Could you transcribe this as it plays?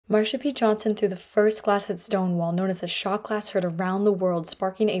Marsha P. Johnson threw the first glass at Stonewall, known as the shot glass, heard around the world,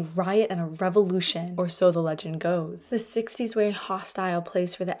 sparking a riot and a revolution, or so the legend goes. The 60s were a hostile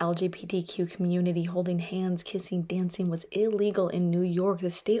place for the LGBTQ community. Holding hands, kissing, dancing was illegal in New York. The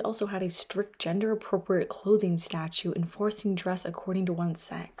state also had a strict gender-appropriate clothing statute enforcing dress according to one's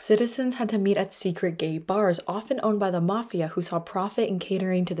sex. Citizens had to meet at secret gay bars, often owned by the mafia, who saw profit in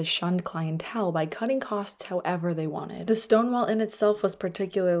catering to the shunned clientele by cutting costs however they wanted. The Stonewall in itself was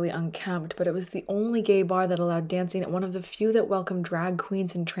particularly unkempt, but it was the only gay bar that allowed dancing and one of the few that welcomed drag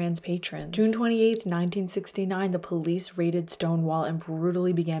queens and trans patrons. June 28, 1969, the police raided Stonewall and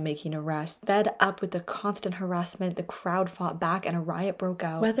brutally began making arrests. Fed up with the constant harassment, the crowd fought back and a riot broke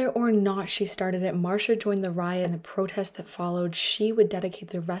out. Whether or not she started it, Marsha joined the riot and the protests that followed. She would dedicate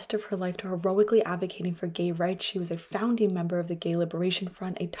the rest of her life to heroically advocating for gay rights. She was a founding member of the Gay Liberation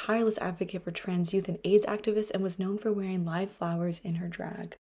Front, a tireless advocate for trans youth and AIDS activist, and was known for wearing live flowers in her drag.